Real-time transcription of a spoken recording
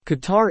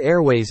Qatar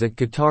Airways at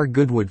Qatar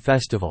Goodwood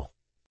Festival.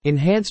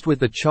 Enhanced with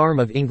the charm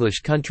of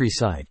English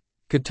countryside,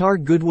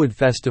 Qatar Goodwood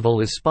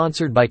Festival is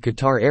sponsored by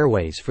Qatar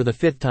Airways for the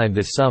fifth time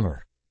this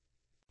summer.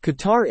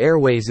 Qatar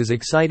Airways is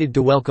excited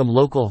to welcome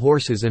local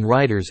horses and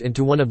riders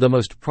into one of the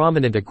most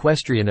prominent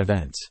equestrian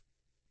events.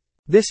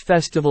 This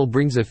festival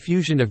brings a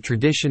fusion of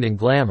tradition and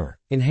glamour,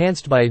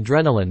 enhanced by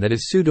adrenaline that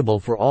is suitable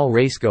for all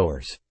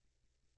racegoers.